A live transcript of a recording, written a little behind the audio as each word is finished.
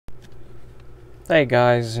Hey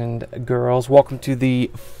guys and girls, welcome to the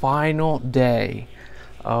final day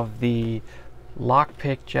of the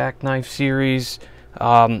Lockpick Jackknife series.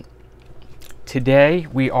 Today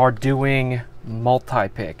we are doing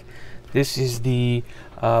Multipick. This is the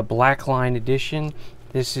Black-line edition.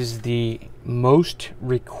 This is the most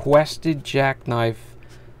requested jackknife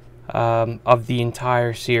of the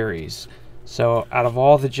entire series. So out of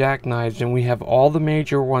all the jackknives, and we have all the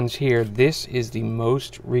major ones here, this is the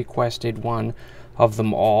most requested one of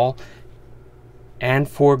them all, and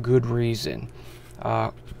for good reason.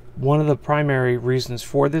 One of the primary reasons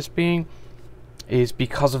for this being is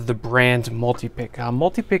because of the brand Multipick.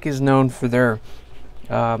 Multipick is known for their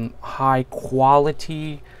high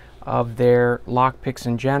quality of their lockpicks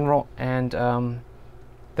in general, and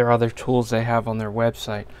their other tools they have on their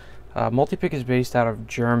website. Multipick is based out of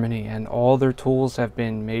Germany, and all their tools have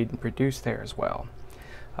been made and produced there as well.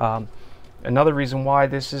 Another reason why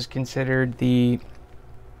this is considered the,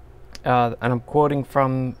 and I'm quoting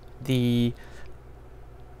from the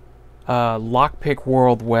Lockpick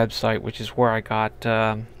World website, which is where I got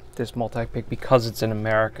this Multipick, because it's in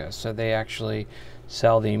America, so they actually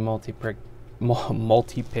sell the Multipick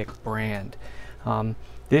brand.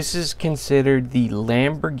 This is considered the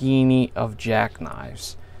Lamborghini of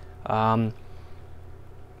Jackknives.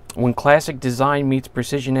 When classic design meets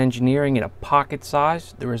precision engineering in a pocket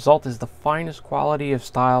size, the result is the finest quality of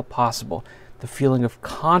style possible. The feeling of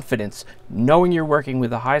confidence, knowing you're working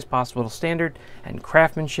with the highest possible standard and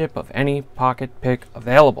craftsmanship of any pocket pick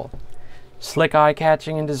available. Slick,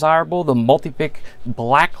 eye-catching, and desirable, the Multipick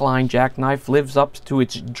Black-line jackknife lives up to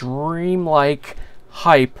its dreamlike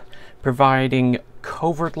hype, providing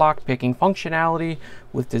covert lock-picking functionality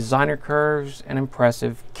with designer curves and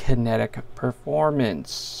impressive kinetic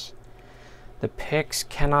performance. The picks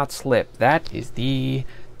cannot slip. That is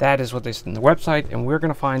what they said in the website, and we're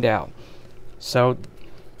going to find out. So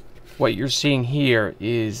what you're seeing here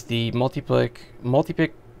is the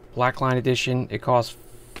Multipick Black-line edition. It costs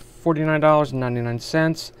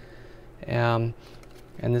 $49.99, and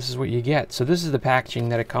this is what you get. So this is the packaging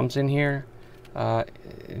that it comes in here.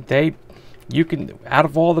 You can, out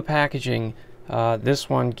of all the packaging, this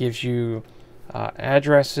one gives you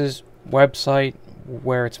addresses, website,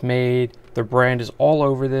 where it's made. The brand is all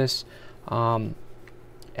over this, and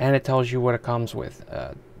it tells you what it comes with.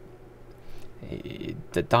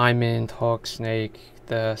 The diamond, hook, snake,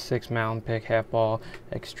 the 6-mountain pick, half ball,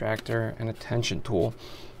 extractor, and a tension tool.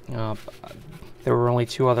 There were only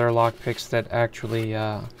 2 other lock picks that actually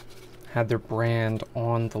had their brand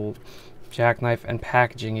on the jackknife and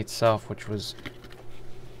packaging itself, which was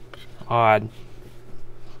odd.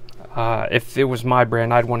 If it was my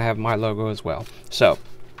brand, I'd want to have my logo as well. So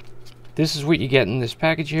this is what you get in this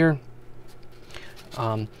package here.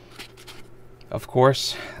 Of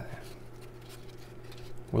course,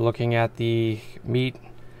 we're looking at the meat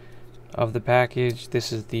of the package.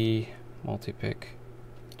 This is the Multipick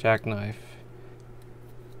jackknife.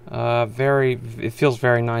 It feels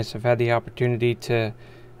very nice. I've had the opportunity to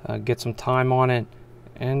get some time on it,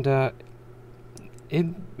 and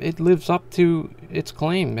it lives up to its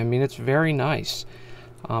claim. I mean, it's very nice.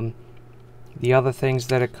 The other things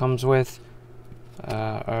that it comes with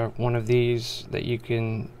are one of these that you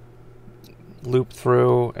can loop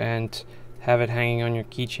through and have it hanging on your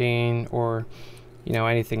keychain, or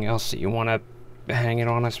anything else that you want to hang it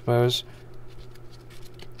on, I suppose.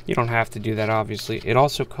 You don't have to do that, obviously. It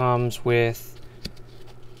also comes with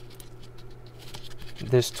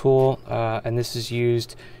this tool, and this is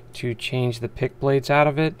used to change the pick blades out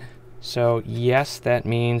of it. So yes, that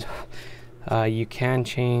means you can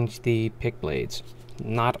change the pick blades.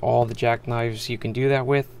 Not all the jackknives you can do that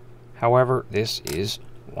with, however, this is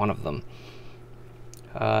one of them.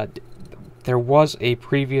 There was a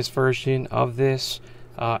previous version of this,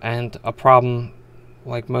 and a problem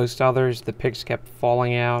like most others, the picks kept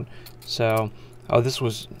falling out. So, this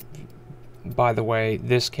was, by the way,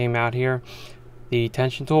 this came out here. The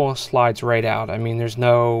tension tool slides right out. I mean, there's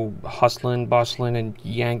no hustling, bustling, and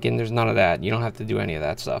yanking. There's none of that. You don't have to do any of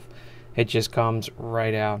that stuff. It just comes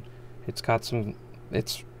right out. It's got some,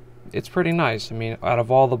 it's pretty nice. I mean, out of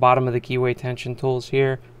all the bottom of the keyway tension tools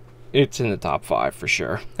here, it's in the top 5 for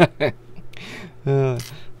sure. Oh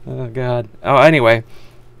God. Oh, anyway,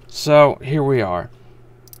 so here we are.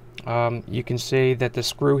 You can see that the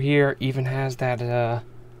screw here even has that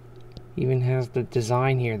even has the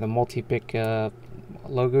design here, the Multipick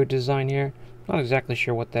logo design here. Not exactly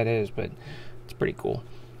sure what that is, but it's pretty cool.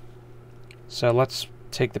 So let's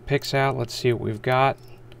take the picks out. Let's see what we've got.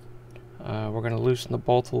 We're going to loosen the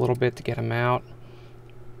bolt a little bit to get them out.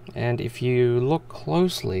 And if you look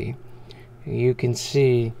closely, you can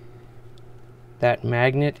see that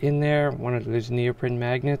magnet in there, one of those neoprene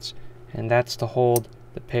magnets, and that's to hold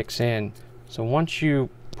the picks in. So once you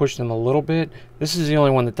push them a little bit, this is the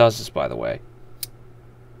only one that does this, by the way,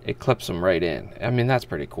 it clips them right in. I mean, that's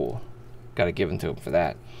pretty cool. Gotta give them to him for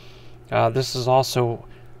that. This is also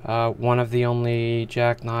one of the only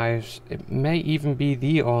jackknives, it may even be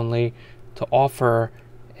the only, to offer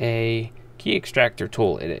a key extractor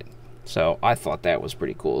tool in it. So I thought that was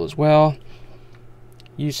pretty cool as well.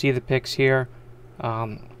 You see the picks here.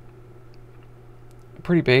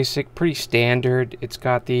 Pretty basic, pretty standard. It's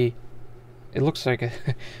got the, it looks like a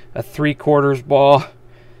 3/4 ball.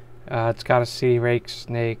 It's got a city rake,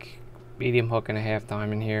 snake, medium hook, and a half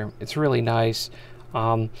diamond here. It's really nice.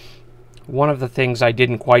 One of the things I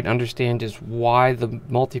didn't quite understand is why the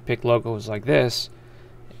Multipick logo is like this.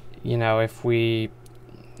 You know, if we,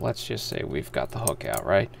 let's just say we've got the hook out,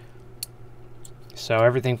 right? So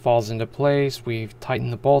everything falls into place. We've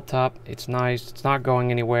tightened the bolt up. It's nice. It's not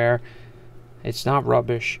going anywhere. It's not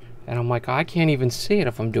rubbish. And I'm like, I can't even see it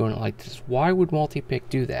if I'm doing it like this. Why would Multipick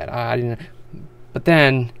do that? I didn't. But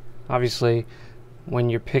then, obviously,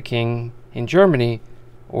 when you're picking in Germany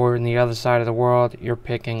or in the other side of the world, you're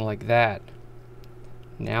picking like that.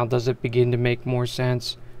 Now, does it begin to make more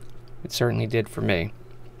sense? It certainly did for me.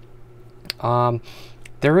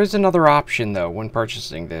 There is another option, though, when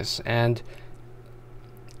purchasing this. And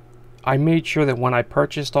I made sure that when I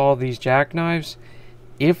purchased all these jackknives,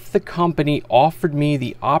 if the company offered me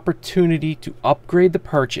the opportunity to upgrade the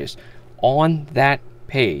purchase on that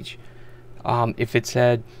page, if it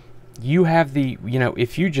said, you have the, you know,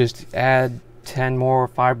 if you just add 10 more or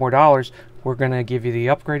 $5 more, we're going to give you the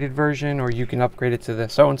upgraded version, or you can upgrade it to the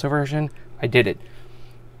so-and-so version, I did it.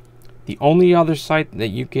 The only other site that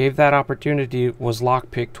you gave that opportunity was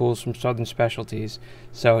Lockpick Tools from Southern Specialties.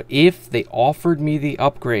 So if they offered me the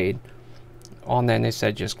upgrade on that and they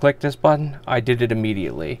said, just click this button, I did it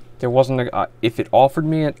immediately. There wasn't a, if it offered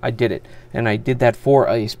me it, I did it. And I did that for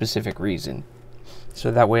a specific reason. So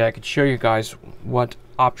that way I could show you guys what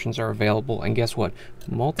options are available. And guess what?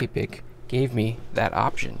 Multipick gave me that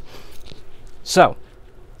option. So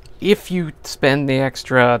if you spend the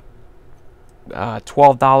extra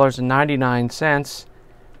 $12.99,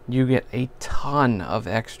 you get a ton of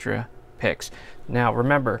extra picks. Now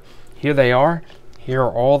remember, here they are. Here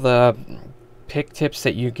are all the pick tips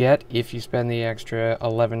that you get if you spend the extra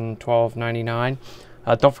 $11-12.99.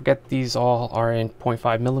 Don't forget, these all are in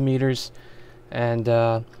 0.5 millimeters. And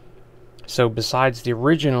so besides the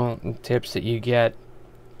original tips that you get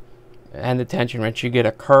and the tension wrench, you get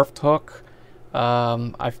a curved hook.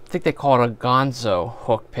 I think they call it a gonzo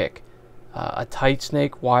hook pick. A tight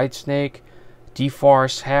snake, wide snake,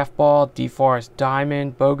 deforest half ball, deforest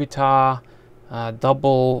diamond, Bogota,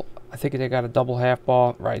 double, I think they got a double half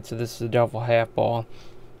ball, right, so this is a double half ball,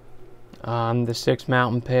 the 6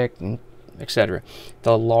 mountain pick, etc.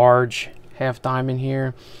 The large half diamond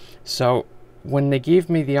here. So when they gave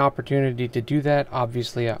me the opportunity to do that,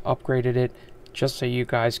 obviously I upgraded it just so you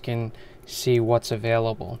guys can see what's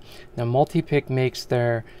available. Now Multipick makes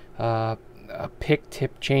their a pick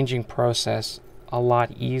tip changing process a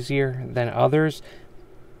lot easier than others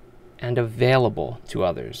and available to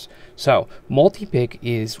others. So Multipick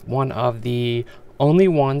is one of the only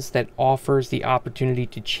ones that offers the opportunity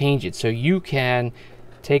to change it. So you can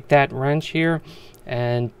take that wrench here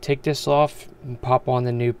and take this off and pop on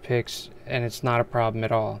the new picks, and it's not a problem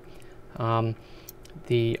at all.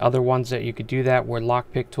 The other ones that you could do that were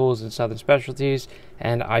Lockpick Tools and Southern Specialties,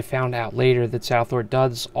 and I found out later that Southward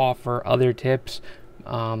does offer other tips,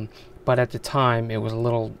 but at the time it was a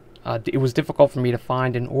little it was difficult for me to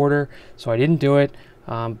find and order, so I didn't do it,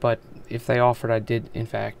 but if they offered, I did in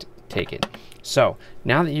fact take it. So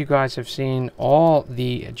now that you guys have seen all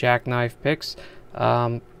the jackknife picks,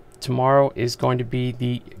 tomorrow is going to be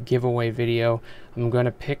the giveaway video. I'm going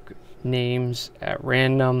to pick names at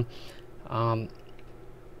random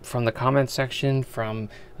from the comment section, from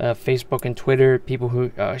Facebook and Twitter, people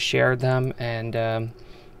who shared them and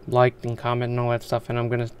liked and commented and all that stuff, and I'm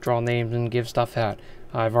going to draw names and give stuff out.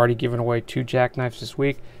 I've already given away 2 jackknives this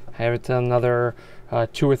week. I have another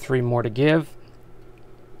 2 or 3 more to give.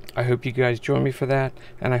 I hope you guys join me for that,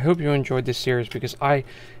 and I hope you enjoyed this series, because I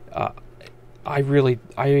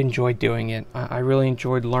enjoyed doing it. I really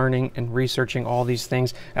enjoyed learning and researching all these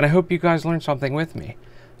things, and I hope you guys learned something with me.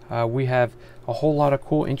 We have a whole lot of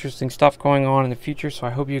cool, interesting stuff going on in the future, so I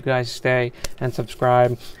hope you guys stay and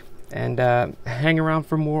subscribe and hang around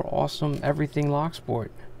for more awesome everything lock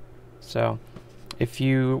sport. So if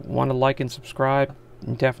you want to like and subscribe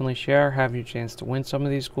and definitely share, have your chance to win some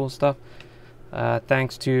of these cool stuff.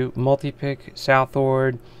 Thanks to Multipick,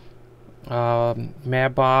 Southward,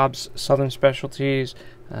 Mad Bob's, Southern Specialties,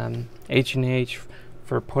 H&H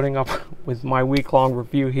for putting up with my week-long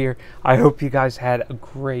review here. I hope you guys had a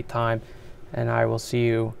great time, and I will see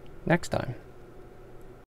you next time.